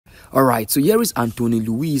Alright, so here is Anthony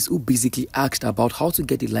Luis, who basically asked about how to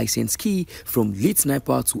get a license key from Lead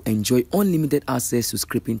Sniper to enjoy unlimited access to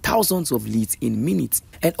scraping thousands of leads in minutes.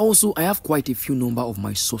 And also, I have quite a few number of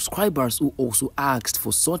my subscribers who also asked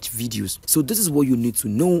for such videos. So this is what you need to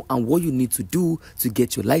know and what you need to do to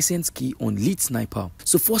get your license key on Lead Sniper.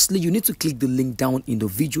 So firstly, you need to click the link down in the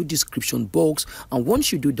video description box, and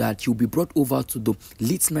once you do that, you'll be brought over to the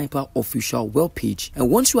Lead Sniper official web page. And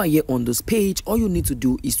once you are here on this page, all you need to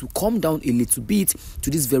do is to come down a little bit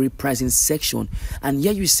to this very pricing section, and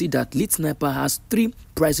here you see that Lead Sniper has 3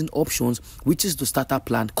 pricing options, which is the starter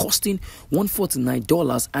plan costing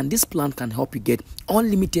 $149, and this plan can help you get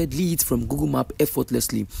unlimited leads from Google Maps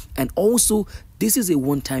effortlessly. And also, this is a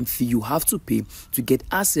one-time fee you have to pay to get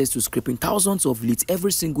access to scraping thousands of leads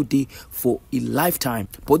every single day for a lifetime.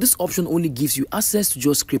 But this option only gives you access to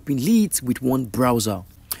just scraping leads with one browser.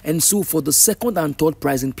 And so for the second and third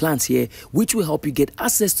pricing plans here, which will help you get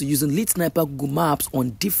access to using Lead Sniper Google Maps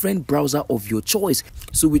on different browser of your choice.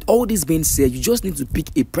 So with all this being said, you just need to pick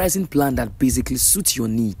a pricing plan that basically suits your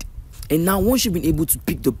need. And now, once you've been able to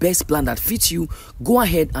pick the best plan that fits you, go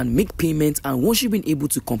ahead and make payments. And once you've been able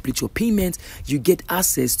to complete your payment, you get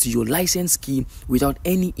access to your license key without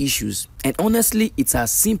any issues. And honestly, it's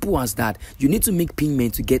as simple as that. You need to make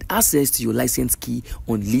payment to get access to your license key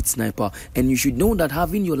on Lead Sniper. And you should know that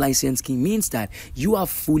having your license key means that you have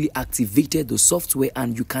fully activated the software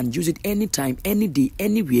and you can use it anytime, any day,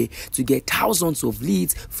 anywhere to get thousands of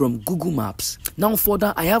leads from Google Maps. Now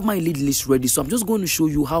further, I have my lead list ready, so I'm just going to show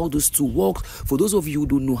you how those two work for those of you who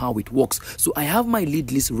don't know how it works. So I have my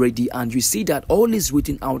lead list ready, and you see that all is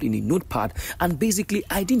written out in a notepad, and basically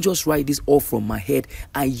I didn't just write this all from my head.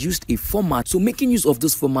 I used a format. So making use of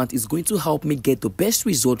this format is going to help me get the best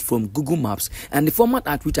result from Google Maps, and the format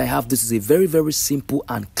at which I have this is a very simple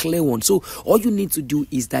and clear one. So all you need to do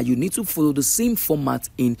is that you need to follow the same format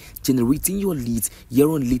in generating your leads here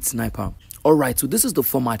on Lead Sniper. Alright, so this is the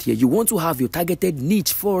format here. You want to have your targeted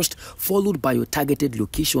niche first, followed by your targeted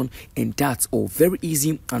location, and that's all. Very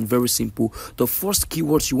easy and very simple. The first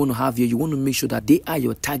keywords you want to have here, you want to make sure that they are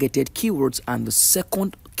your targeted keywords, and the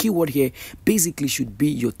second keyword here basically should be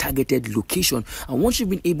your targeted location. And once you've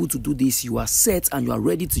been able to do this, you are set and you are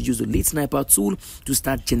ready to use the Lead Sniper tool to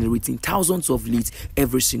start generating thousands of leads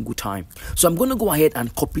every single time. So I'm going to go ahead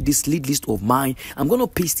and copy this lead list of mine. I'm going to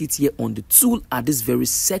paste it here on the tool at this very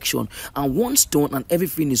section, and once done and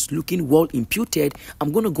everything is looking well imputed,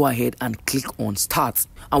 I'm going to go ahead and click on start.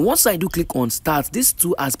 And once I do click on start, this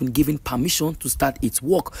tool has been given permission to start its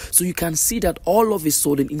work. So you can see that all of a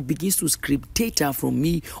sudden it begins to scrape data from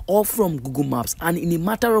me or from Google Maps, and in a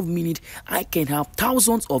matter of minutes I can have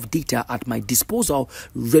thousands of data at my disposal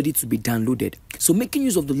ready to be downloaded. So making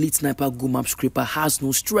use of the Lead Sniper Google Maps scraper has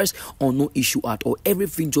no stress or no issue at all.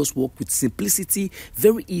 Everything just works with simplicity,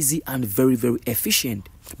 very easy and very efficient.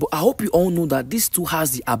 But I hope you all know that this tool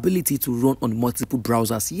has the ability to run on multiple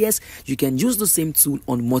browsers. Yes, you can use the same tool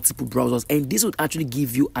on multiple browsers, and this would actually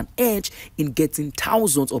give you an edge in getting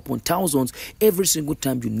thousands upon thousands every single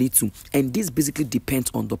time you need to. And this basically depends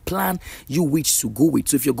on the plan you wish to go with.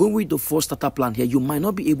 So if you're going with the first starter plan here, you might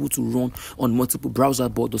not be able to run on multiple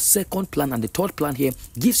browsers, but the second plan and the third plan here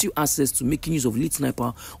gives you access to making use of Lead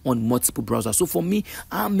Sniper on multiple browsers. So for me,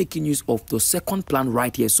 I'm making use of the second plan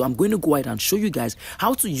right here. So I'm going to go ahead and show you guys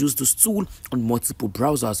how to use this tool on multiple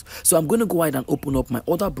browsers. So I'm going to go ahead and open up my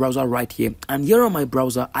other browser right here, and here on my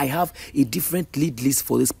browser I have a different lead list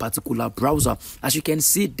for this particular browser. As you can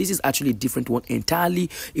see, this is actually a different one entirely,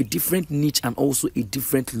 a different niche and also a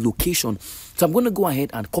different location. So I'm going to go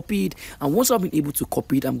ahead and copy it, and once I've been able to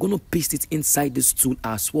copy it, I'm going to paste it inside this tool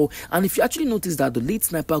as well. And if you actually notice that the Lead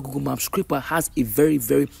Sniper Google Maps scraper has a very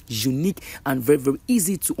unique and very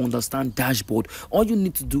easy to understand dashboard. All you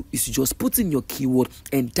need to do is just put in your keyword,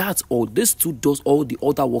 and that's all. This tool does all the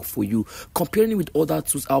other work for you, comparing with other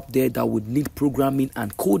tools out there that would need programming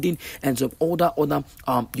and coding and some other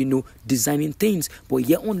designing things. But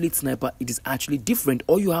here on Lead Sniper, it is actually different.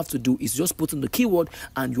 All you have to do is just put in the keyword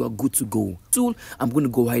and you are good to go. Tool, I'm going to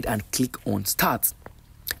go ahead and click on start.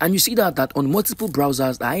 And you see that on multiple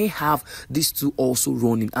browsers, I have this tool also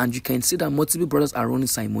running, and you can see that multiple browsers are running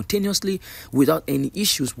simultaneously without any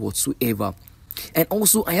issues whatsoever. And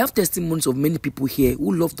also, I have testimonies of many people here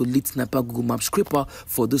who love the Lead Sniper Google Maps scraper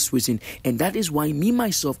for this reason, and that is why me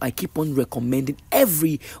myself, I keep on recommending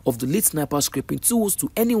every of the Lead Sniper scraping tools to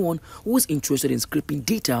anyone who is interested in scraping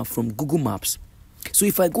data from Google Maps. So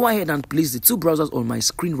if I go ahead and place the two browsers on my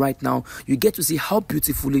screen right now, you get to see how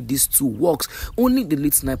beautifully this tool works. Only the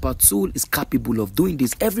Lead Sniper tool is capable of doing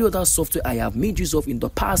this. Every other software I have made use of in the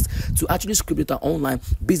past to actually script data online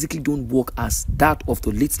basically don't work as that of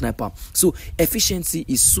the Lead Sniper. So efficiency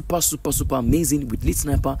is super amazing with Lead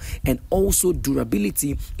Sniper, and also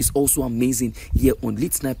durability is also amazing here on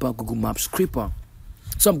Lead Sniper Google Maps Scraper.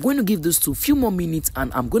 So I'm going to give this to a few more minutes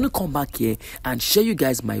and I'm going to come back here and share you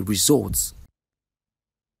guys my results.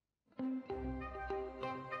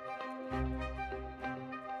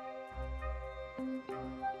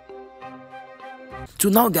 So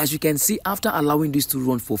now guys, you can see after allowing this to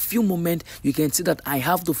run for a few moments, you can see that I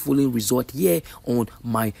have the following result here on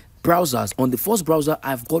my browsers. On the first browser,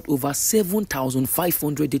 I've got over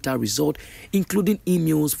 7,500 data result, including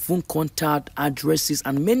emails, phone contact, addresses,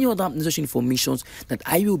 and many other necessary informations that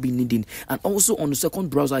I will be needing. And also on the second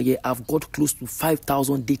browser here, I've got close to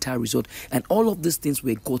 5,000 data result, and all of these things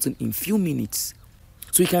were gotten in few minutes.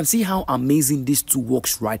 So you can see how amazing this tool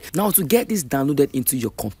works right now. To get this downloaded into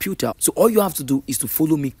your computer, so all you have to do is to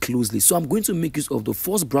follow me closely. So I'm going to make use of the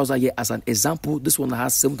first browser here as an example. This one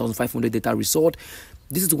has 7,500 data result.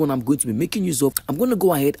 This is the one I'm going to be making use of. I'm going to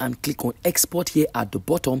go ahead and click on export here at the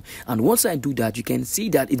bottom, and once I do that, you can see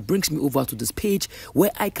that it brings me over to this page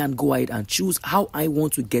where I can go ahead and choose how I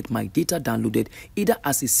want to get my data downloaded, either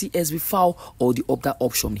as a CSV file or the other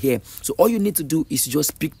option here. So all you need to do is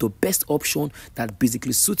just pick the best option that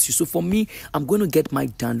basically suits you. So for me, I'm going to get my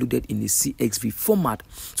downloaded in a CSV format.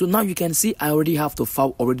 So now you can see I already have the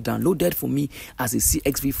file already downloaded for me as a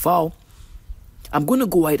CSV file. I'm going to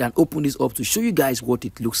go ahead and open this up to show you guys what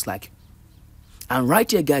it looks like. And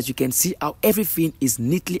right here guys, you can see how everything is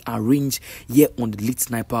neatly arranged here on the Lead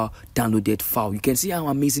Sniper downloaded file. You can see how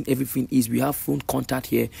amazing everything is. We have phone contact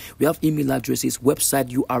here, we have email addresses, website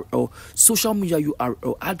URL, social media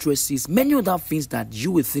URL, addresses, many other things that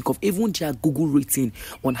you will think of, even their Google rating,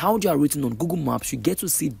 on how they are rating on Google Maps. You get to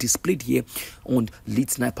see displayed here on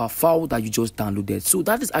Lead Sniper file that you just downloaded. So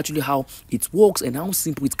that is actually how it works and how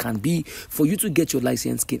simple it can be for you to get your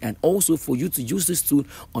license key, and also for you to use this tool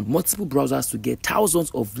on multiple browsers to get thousands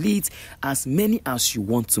of leads, as many as you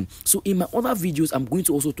want to. So in my other videos, I'm going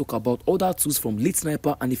to also talk about other tools from Lead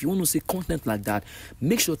Sniper, and if you want to see content like that,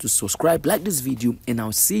 make sure to subscribe, like this video, and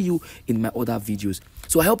I'll see you in my other videos.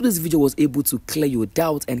 So I hope this video was able to clear your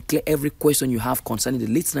doubts and clear every question you have concerning the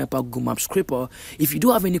Lead Sniper Google Maps Scraper. If you do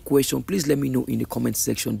have any question, please let me know in the comment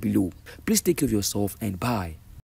section below. Please take care of yourself and bye.